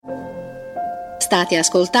State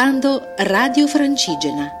ascoltando Radio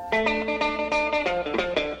Francigena.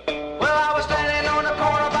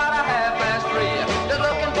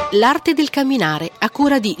 L'arte del camminare, a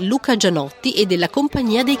cura di Luca Gianotti e della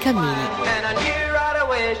Compagnia dei Cammini.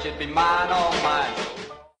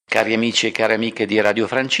 Cari amici e care amiche di Radio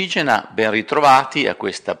Francigena, ben ritrovati a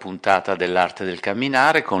questa puntata dell'arte del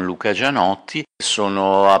camminare con Luca Gianotti.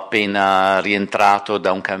 Sono appena rientrato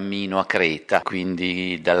da un cammino a Creta,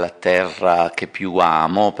 quindi dalla terra che più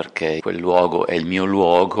amo, perché quel luogo è il mio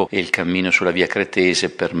luogo e il cammino sulla via cretese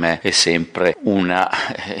per me è sempre una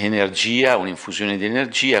energia, un'infusione di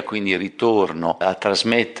energia, quindi ritorno a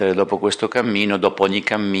trasmettere dopo questo cammino. Dopo ogni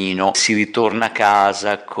cammino si ritorna a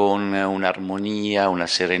casa con un'armonia, una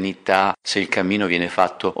serenità, se il cammino viene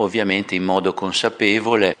fatto ovviamente in modo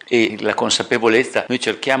consapevole, e la consapevolezza noi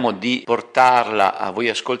cerchiamo di portarla a voi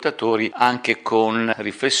ascoltatori anche con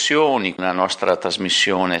riflessioni. La nostra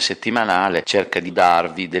trasmissione settimanale cerca di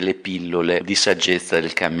darvi delle pillole di saggezza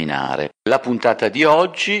del camminare. La puntata di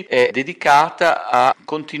oggi è dedicata a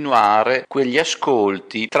continuare quegli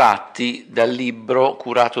ascolti tratti dal libro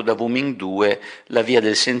curato da Wuming 2, La Via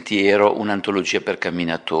del Sentiero, un'antologia per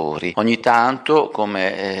camminatori. Ogni tanto,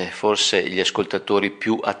 come forse gli ascoltatori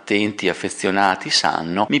più attenti e affezionati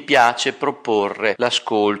sanno, mi piace proporre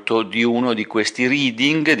l'ascolto di uno di questi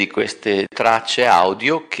reading, di queste tracce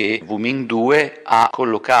audio che Wuming 2 ha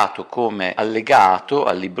collocato come allegato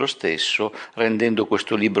al libro stesso, rendendo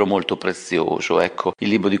questo libro molto prezioso. Ecco, il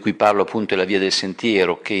libro di cui parlo appunto è La Via del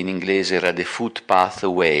Sentiero, che in inglese era The Footpath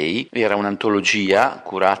Way. Era un'antologia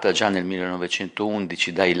curata già nel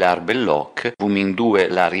 1911 da Hilaire Belloc. Wuming 2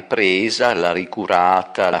 l'ha ripresa, l'ha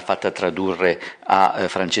ricurata, l'ha fatta tradurre a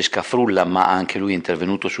Francesca Frulla, ma anche lui è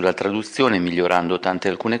intervenuto sulla traduzione migliorando tante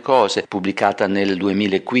alcune cose, pubblicata nel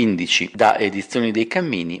 2015 da Edizioni dei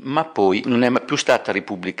Cammini, ma poi non è più stata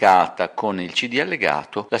ripubblicata con il CD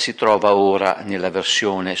allegato. La si trova ora nella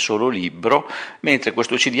versione solo libro, mentre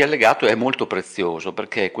questo CD allegato è molto prezioso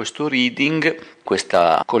perché questo reading,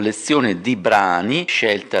 questa collezione di brani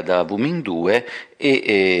scelta da Wuming 2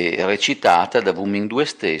 e recitata da Wuming 2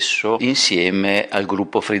 stesso insieme al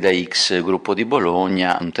gruppo Frida X, gruppo di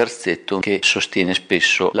Bologna, un terzetto che sostiene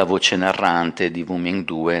spesso la voce narrante di Wuming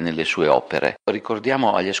 2 nelle sue opere.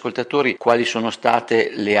 Ricordiamo agli ascoltatori quali sono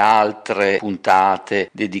state le altre puntate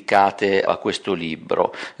dedicate a questo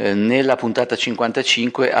libro. Nella puntata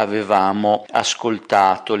 55 avevamo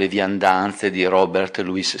ascoltato le viandanze di Robert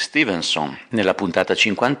Louis Stevenson. Nella puntata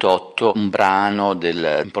 58 un brano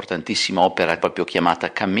dell'importantissima opera proprio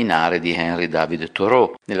chiamata Camminare di Henry David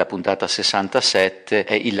Thoreau. Nella puntata 67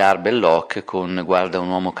 è Hilaire Belloc con Guarda un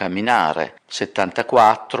uomo camminare.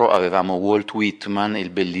 74 avevamo Walt Whitman, il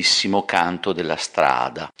bellissimo Canto della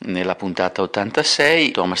strada. Nella puntata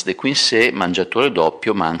 86 Thomas de Quincey, mangiatore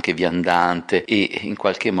doppio ma anche viandante e in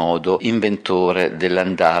qualche modo inventore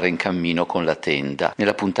dell'andare in cammino con la tenda.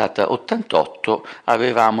 Nella puntata 88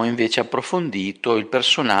 avevamo invece approfondito il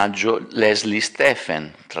personaggio Leslie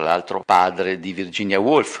Stephen, tra l'altro padre di Virginia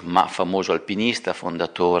Woolf, ma famoso alpinista,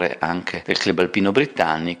 fondatore anche del Club Alpino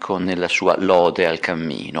Britannico, nella sua Lode al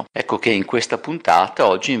cammino. Ecco che in questa puntata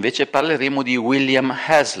oggi invece parleremo di William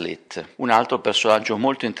Hazlitt, un altro personaggio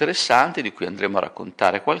molto interessante di cui andremo a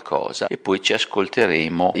raccontare qualcosa, e poi ci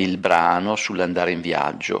ascolteremo il brano Sull'andare in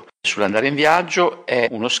viaggio. Sull'andare in viaggio è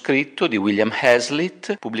uno scritto di William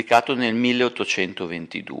Hazlitt pubblicato nel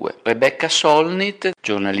 1822. Rebecca Solnit,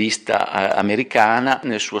 giornalista americana,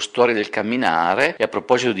 nel suo Storia del camminare, e a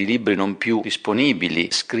proposito di libri non più disponibili,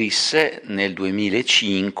 scrisse nel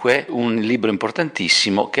 2005 un libro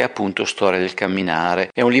importantissimo che è appunto Storia del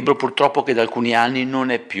camminare. È un libro purtroppo che da alcuni anni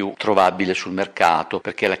non è più trovabile sul mercato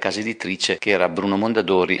perché la casa editrice, che era Bruno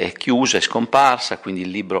Mondadori, è chiusa, è scomparsa, quindi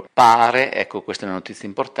il libro pare, ecco questa è una notizia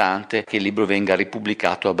importante, che il libro venga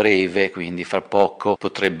ripubblicato a breve, quindi fra poco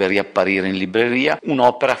potrebbe riapparire in libreria.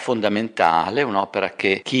 Un'opera fondamentale, un'opera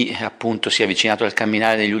che chi appunto si è avvicinato al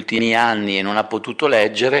camminare negli ultimi anni e non ha potuto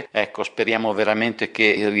leggere, ecco, speriamo veramente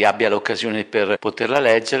che riabbia l'occasione per poterla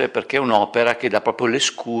leggere, perché è un'opera che dà proprio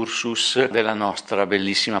l'excursus della nostra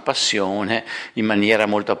bellissima passione in maniera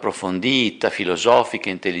molto approfondita, filosofica,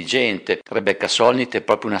 intelligente. Rebecca Solnit è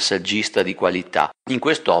proprio una saggista di qualità. In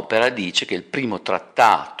quest'opera dice che il primo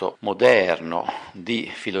trattato moderno di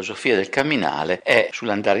filosofia del camminare è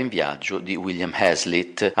Sull'andare in viaggio di William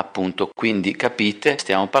Hazlitt, appunto. Quindi capite,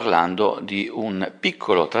 stiamo parlando di un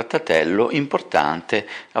piccolo trattatello importante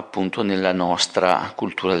appunto nella nostra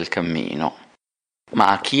cultura del cammino.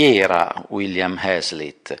 Ma chi era William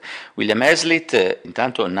Hazlitt? William Hazlitt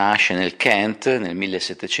intanto nasce nel Kent nel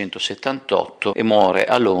 1778 e muore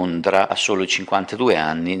a Londra a solo 52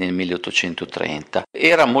 anni nel 1830.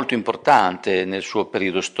 Era molto importante nel suo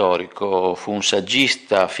periodo storico, fu un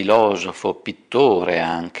saggista, filosofo, pittore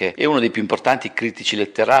anche, e uno dei più importanti critici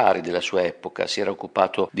letterari della sua epoca. Si era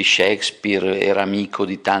occupato di Shakespeare, era amico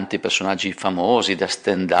di tanti personaggi famosi, da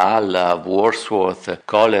Stendhal a Wordsworth,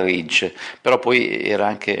 Coleridge, però poi era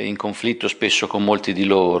anche in conflitto spesso con molti di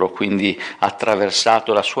loro, quindi ha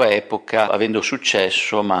attraversato la sua epoca avendo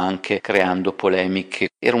successo ma anche creando polemiche.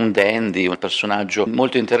 Era un dandy, un personaggio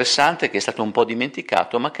molto interessante che è stato un po'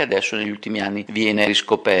 dimenticato ma che adesso negli ultimi anni viene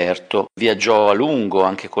riscoperto. Viaggiò a lungo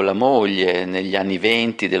anche con la moglie negli anni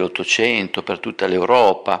 20 dell'Ottocento per tutta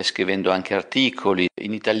l'Europa, scrivendo anche articoli.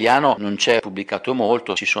 In italiano non c'è pubblicato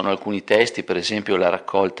molto, ci sono alcuni testi, per esempio la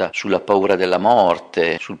raccolta sulla paura della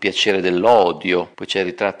morte, sul piacere dell'odio, poi c'è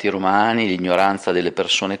Ritratti romani, l'ignoranza delle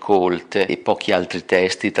persone colte e pochi altri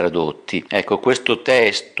testi tradotti. Ecco, questo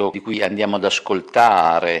testo di cui andiamo ad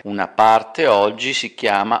ascoltare una parte oggi si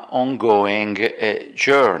chiama Ongoing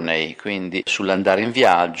Journey, quindi sull'andare in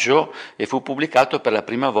viaggio, e fu pubblicato per la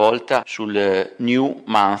prima volta sul New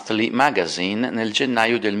Monthly Magazine nel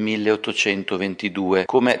gennaio del 1822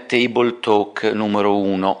 come Table Talk numero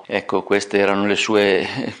 1. Ecco, queste erano le sue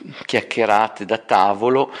chiacchierate da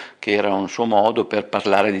tavolo, che era un suo modo per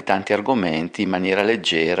parlare di tanti argomenti in maniera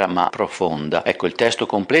leggera ma profonda. Ecco, il testo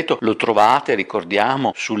completo lo trovate,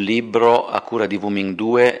 ricordiamo, sul libro a cura di Wuming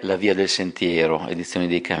 2, La Via del Sentiero, edizioni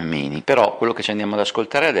dei Cammini. Però quello che ci andiamo ad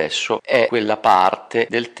ascoltare adesso è quella parte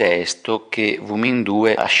del testo che Wuming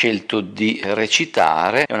 2 ha scelto di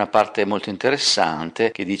recitare. È una parte molto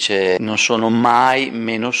interessante che dice: non sono mai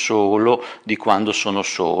meno solo di quando sono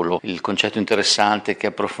solo. Il concetto interessante che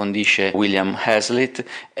approfondisce William Hazlitt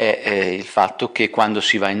è il fatto che quando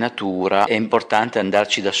si va in natura è importante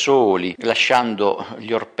andarci da soli, lasciando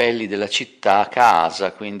gli orpelli della città a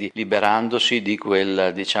casa, quindi liberandosi di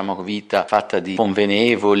quella, vita fatta di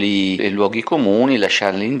convenevoli e luoghi comuni,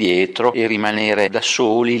 lasciarli indietro e rimanere da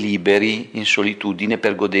soli, liberi, in solitudine,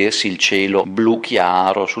 per godersi il cielo blu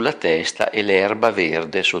chiaro sulla testa e l'erba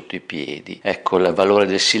verde sotto i piedi. Ecco il valore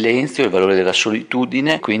del silenzio, il valore della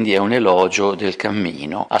solitudine, quindi è un elogio del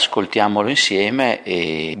cammino. Ascoltiamolo insieme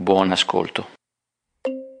e buon ascolto.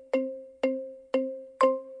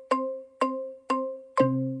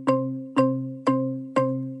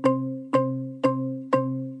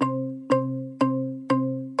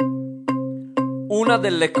 Una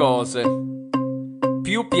delle cose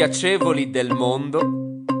più piacevoli del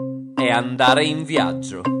mondo è andare in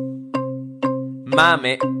viaggio, ma a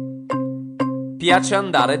me piace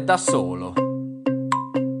andare da solo.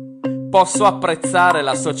 Posso apprezzare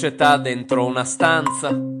la società dentro una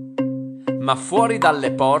stanza, ma fuori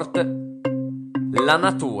dalle porte la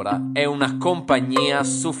natura è una compagnia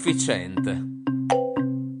sufficiente.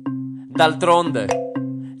 D'altronde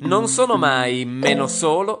non sono mai meno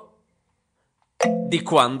solo di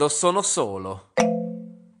quando sono solo.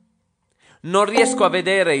 Non riesco a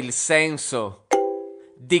vedere il senso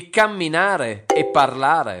di camminare e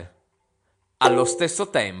parlare allo stesso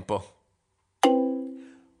tempo.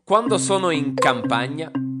 Quando sono in campagna,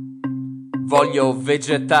 voglio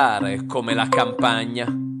vegetare come la campagna.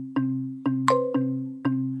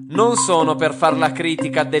 Non sono per far la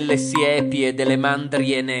critica delle siepi e delle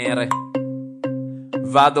mandrie nere.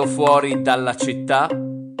 Vado fuori dalla città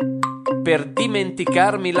per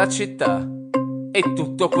dimenticarmi la città e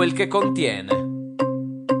tutto quel che contiene.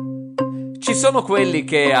 Ci sono quelli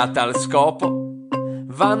che a tal scopo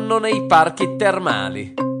vanno nei parchi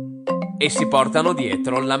termali e si portano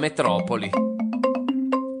dietro la metropoli.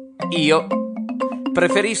 Io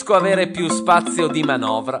preferisco avere più spazio di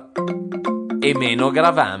manovra e meno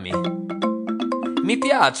gravami. Mi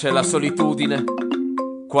piace la solitudine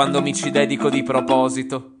quando mi ci dedico di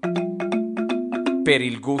proposito, per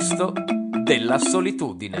il gusto della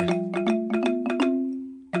solitudine.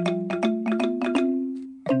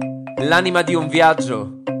 L'anima di un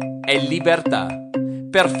viaggio è libertà,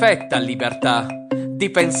 perfetta libertà, di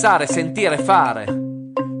pensare, sentire, fare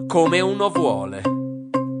come uno vuole.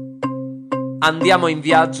 Andiamo in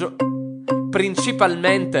viaggio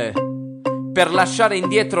principalmente per lasciare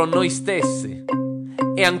indietro noi stessi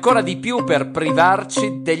e ancora di più per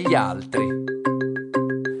privarci degli altri.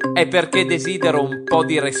 È perché desidero un po'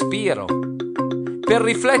 di respiro, per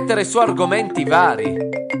riflettere su argomenti vari,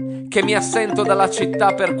 che mi assento dalla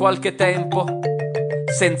città per qualche tempo,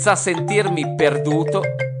 senza sentirmi perduto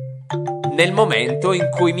nel momento in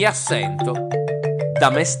cui mi assento da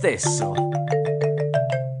me stesso.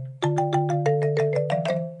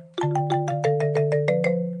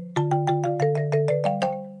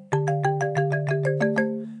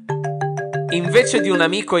 invece di un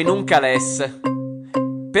amico in un calesse,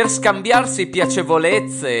 per scambiarsi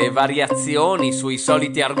piacevolezze e variazioni sui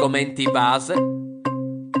soliti argomenti base.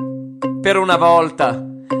 Per una volta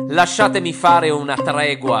lasciatemi fare una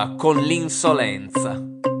tregua con l'insolenza.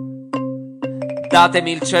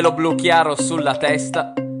 Datemi il cielo blu chiaro sulla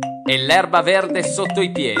testa e l'erba verde sotto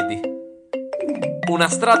i piedi, una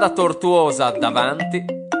strada tortuosa davanti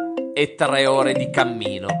e 3 ore di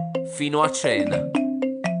cammino fino a cena.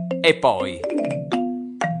 E poi,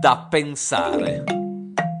 da pensare.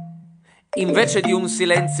 Invece di un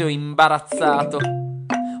silenzio imbarazzato,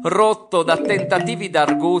 rotto da tentativi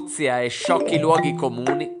d'arguzia e sciocchi luoghi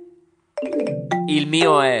comuni, il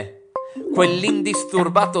mio è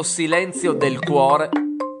quell'indisturbato silenzio del cuore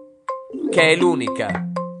che è l'unica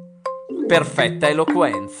perfetta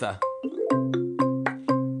eloquenza.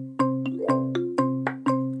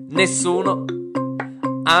 Nessuno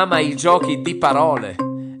ama i giochi di parole,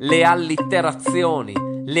 le allitterazioni,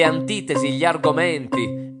 le antitesi, gli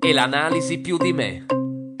argomenti e l'analisi più di me,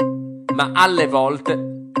 ma alle volte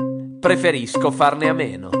preferisco farne a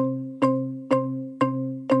meno.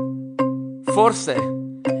 Forse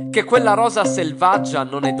che quella rosa selvaggia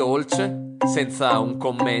non è dolce, senza un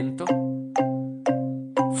commento?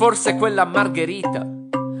 Forse quella margherita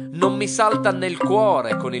non mi salta nel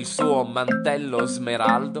cuore con il suo mantello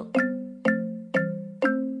smeraldo?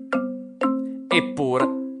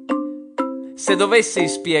 Eppure, se dovessi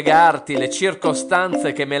spiegarti le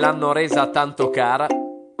circostanze che me l'hanno resa tanto cara,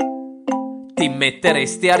 ti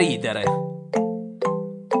metteresti a ridere.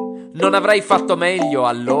 Non avrei fatto meglio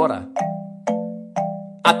allora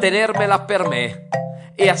a tenermela per me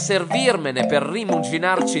e a servirmene per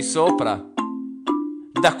rimuginarci sopra,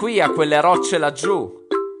 da qui a quelle rocce laggiù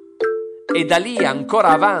e da lì ancora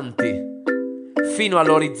avanti fino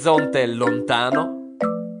all'orizzonte lontano?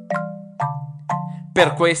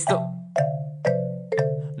 Per questo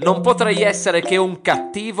non potrei essere che un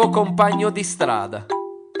cattivo compagno di strada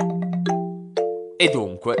e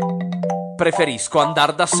dunque preferisco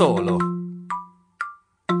andar da solo.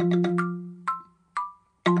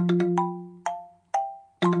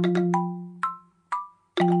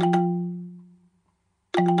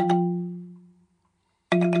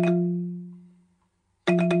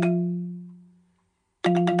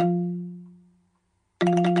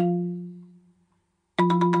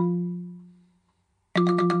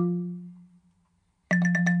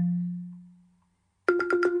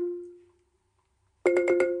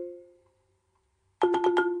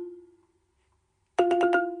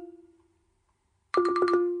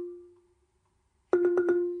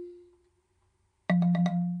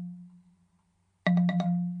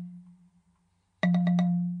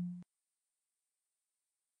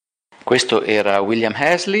 Questo era William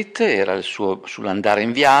Hazlitt, era il suo Sull'andare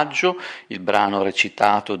in viaggio, il brano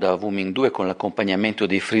recitato da Wuming 2 con l'accompagnamento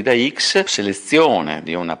di Frida X, selezione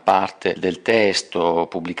di una parte del testo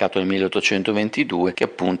pubblicato nel 1822 che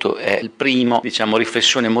appunto è il primo,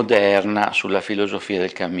 riflessione moderna sulla filosofia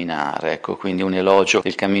del camminare, ecco, quindi un elogio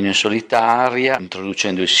del cammino in solitaria,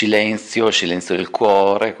 introducendo il silenzio del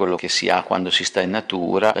cuore, quello che si ha quando si sta in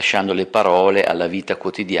natura, lasciando le parole alla vita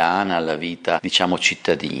quotidiana, alla vita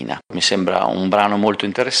cittadina. Mi sembra un brano molto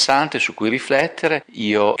interessante su cui riflettere.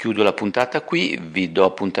 Io chiudo la puntata qui, vi do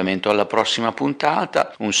appuntamento alla prossima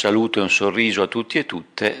puntata. Un saluto e un sorriso a tutti e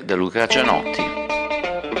tutte da Luca Gianotti.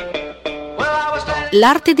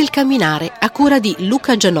 L'arte del camminare a cura di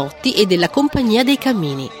Luca Gianotti e della Compagnia dei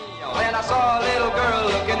Cammini.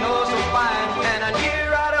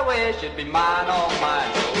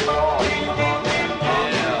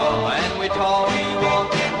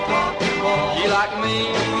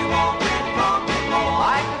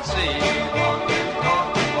 I could see